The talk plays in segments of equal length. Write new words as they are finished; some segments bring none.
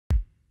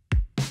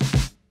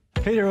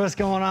Peter, what's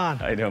going on?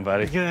 How you doing,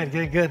 buddy? Good,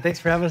 good, good. Thanks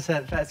for having us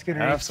at PHAT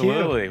Scooter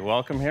Absolutely. HQ.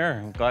 Welcome here.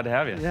 I'm glad to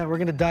have you. Yeah, we're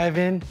going to dive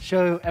in,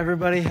 show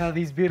everybody how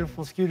these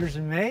beautiful scooters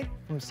are made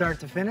from start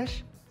to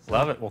finish.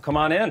 Love it. Well, come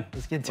on in.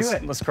 Let's get to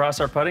it. Let's cross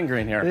our putting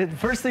green here. The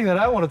first thing that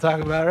I want to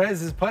talk about, right,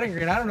 is this putting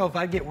green. I don't know if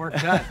I'd get work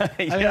done. Yeah.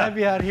 I mean, I'd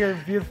be out here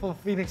in beautiful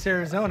Phoenix,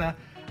 Arizona.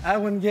 I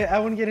wouldn't get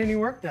any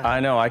work done. I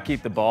know. I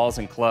keep the balls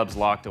and clubs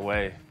locked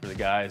away for the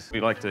guys. We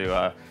like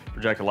to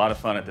project a lot of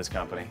fun at this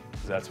company,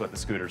 because that's what the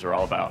scooters are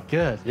all about.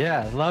 Good.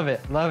 Yeah, love it,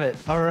 love it.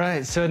 All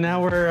right, so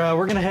now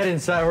we're gonna head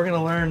inside. We're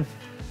gonna learn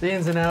the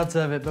ins and outs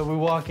of it, but we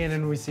walk in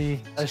and we see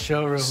a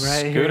showroom,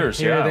 right? Scooters,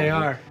 here they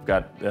are. We've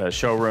got a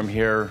showroom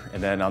here,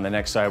 and then on the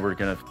next side, we're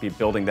going to be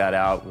building that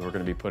out. We're going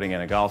to be putting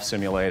in a golf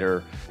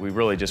simulator. We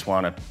really just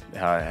want to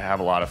have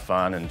a lot of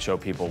fun and show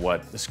people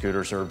what the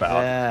scooters are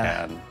about,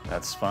 and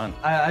that's fun.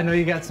 I know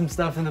you got some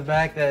stuff in the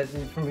back that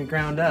from the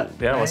ground up.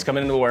 Yeah, right? Let's come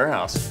into the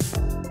warehouse.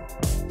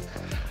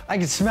 I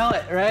can smell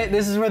it, right?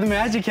 This is where the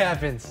magic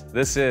happens.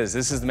 This is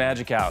the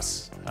magic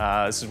house.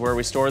 This is where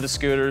we store the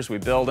scooters, we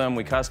build them,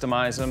 we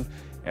customize them,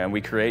 and we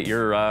create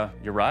your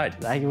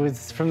ride. Like it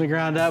was from the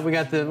ground up. We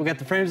got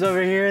the frames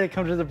over here that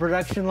come to the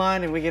production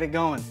line, and we get it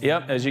going.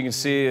 Yep, as you can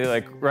see,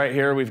 like right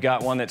here, we've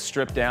got one that's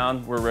stripped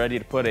down. We're ready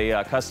to put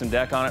a custom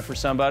deck on it for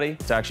somebody.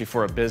 It's actually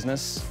for a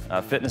business,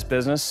 a fitness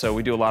business, so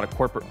we do a lot of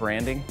corporate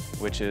branding,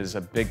 which is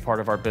a big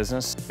part of our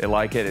business. They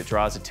like it, it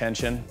draws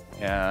attention,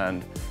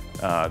 and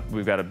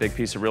we've got a big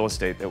piece of real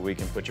estate that we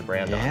can put your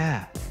brand on.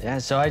 Yeah,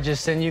 so I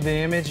just send you the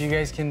image. You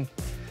guys can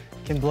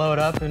blow it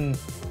up and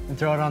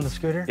throw it on the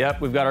scooter?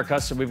 Yep, we've got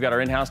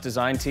our in-house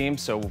design team,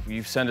 so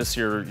you send us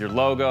your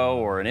logo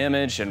or an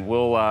image, and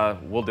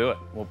we'll do it.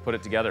 We'll put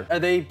it together. Are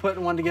they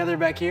putting one together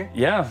back here?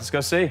 Yeah, let's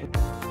go see.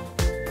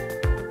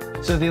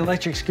 So the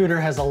electric scooter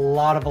has a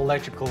lot of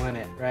electrical in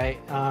it, right?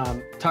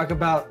 Talk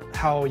about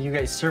how you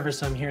guys service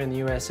them here in the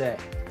USA.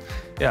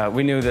 Yeah,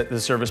 we knew that the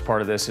service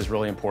part of this is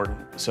really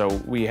important. So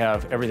we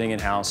have everything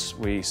in-house.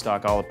 We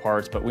stock all the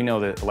parts, but we know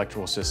the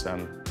electrical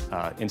system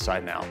inside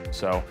and out.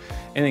 So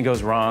anything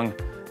goes wrong,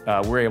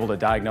 we're able to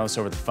diagnose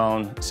over the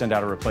phone, send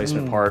out a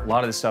replacement part. A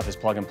lot of this stuff is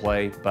plug and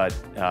play, but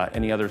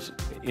any other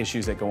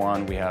issues that go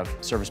on, we have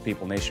service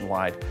people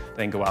nationwide.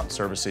 They can go out and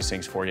service these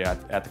things for you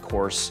at the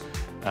course.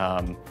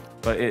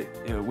 But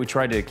we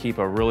tried to keep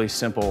a really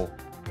simple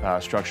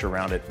structure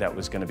around it that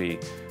was going to be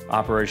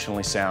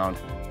operationally sound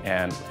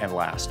and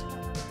last.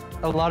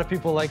 A lot of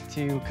people like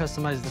to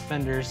customize the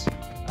fenders,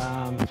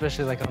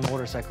 especially like on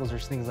motorcycles or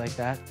things like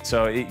that.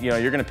 So you're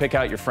going to pick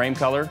out your frame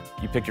color.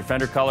 You pick your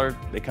fender color.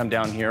 They come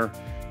down here.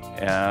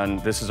 And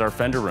this is our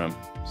fender room.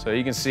 So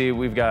you can see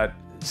we've got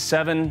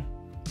 7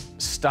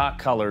 stock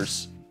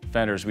colors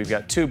fenders. We've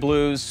got 2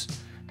 blues,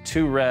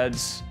 2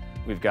 reds,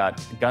 we've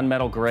got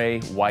gunmetal gray,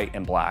 white,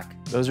 and black.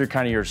 Those are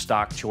kind of your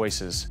stock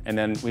choices. And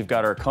then we've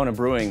got our Kona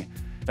Brewing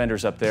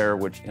fenders up there,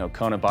 which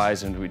Kona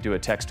buys, and we do a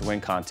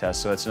text-to-win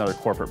contest. So that's another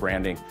corporate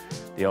branding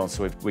deal.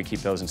 So we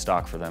keep those in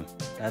stock for them.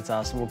 That's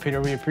awesome. Well, Peter,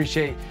 we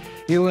appreciate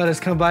you let us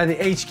come by the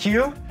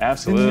HQ.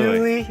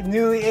 Absolutely. The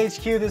newly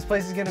HQ. This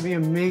place is going to be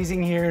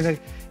amazing here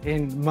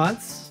in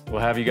months.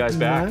 We'll have you guys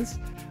back. Months.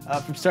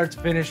 From start to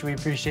finish, we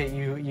appreciate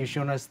you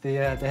showing us the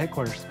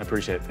headquarters. I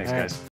appreciate it. Thanks, guys.